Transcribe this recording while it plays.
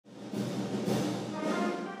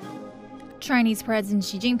Chinese President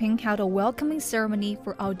Xi Jinping held a welcoming ceremony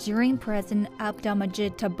for Algerian President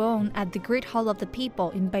Abdelmadjid Tebboune at the Great Hall of the People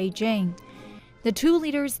in Beijing. The two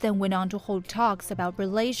leaders then went on to hold talks about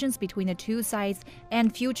relations between the two sides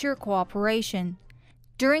and future cooperation.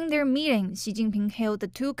 During their meeting, Xi Jinping hailed the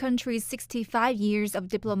two countries' 65 years of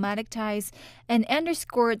diplomatic ties and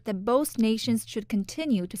underscored that both nations should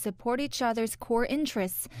continue to support each other's core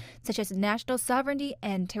interests, such as national sovereignty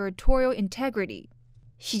and territorial integrity.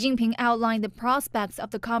 Xi Jinping outlined the prospects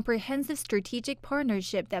of the comprehensive strategic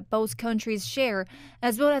partnership that both countries share,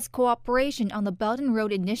 as well as cooperation on the Belt and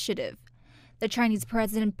Road Initiative. The Chinese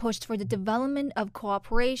president pushed for the development of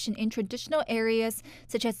cooperation in traditional areas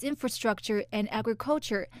such as infrastructure and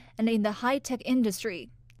agriculture and in the high-tech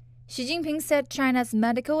industry. Xi Jinping said China's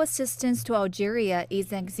medical assistance to Algeria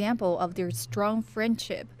is an example of their strong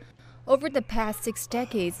friendship. Over the past 6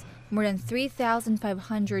 decades, more than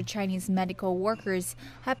 3,500 Chinese medical workers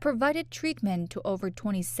have provided treatment to over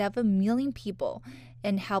 27 million people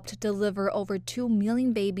and helped deliver over 2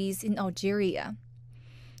 million babies in Algeria.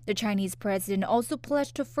 The Chinese president also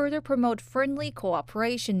pledged to further promote friendly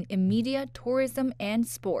cooperation in media, tourism, and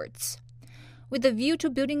sports. With a view to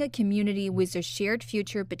building a community with a shared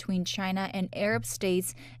future between China and Arab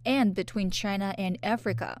states and between China and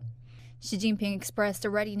Africa, Xi Jinping expressed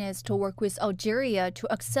a readiness to work with Algeria to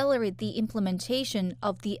accelerate the implementation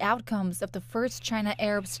of the outcomes of the first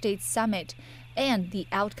China-Arab States Summit and the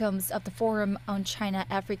outcomes of the Forum on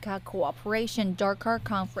China-Africa Cooperation Dakar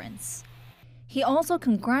Conference. He also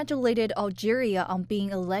congratulated Algeria on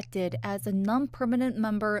being elected as a non-permanent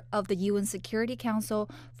member of the UN Security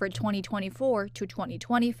Council for 2024 to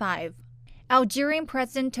 2025. Algerian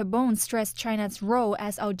President Tebboune stressed China's role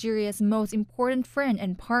as Algeria's most important friend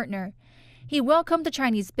and partner. He welcomed the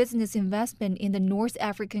Chinese business investment in the North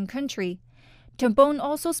African country. Tebboune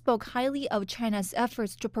also spoke highly of China's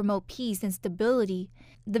efforts to promote peace and stability.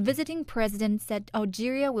 The visiting president said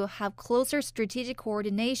Algeria will have closer strategic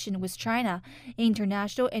coordination with China in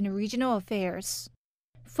international and regional affairs.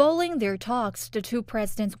 Following their talks, the two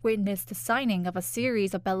presidents witnessed the signing of a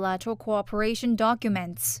series of bilateral cooperation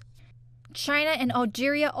documents. China and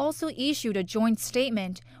Algeria also issued a joint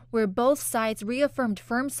statement where both sides reaffirmed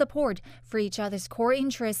firm support for each other's core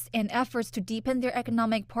interests and efforts to deepen their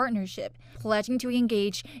economic partnership, pledging to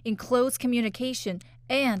engage in close communication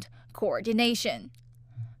and coordination.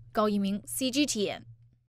 高一鸣 CGTN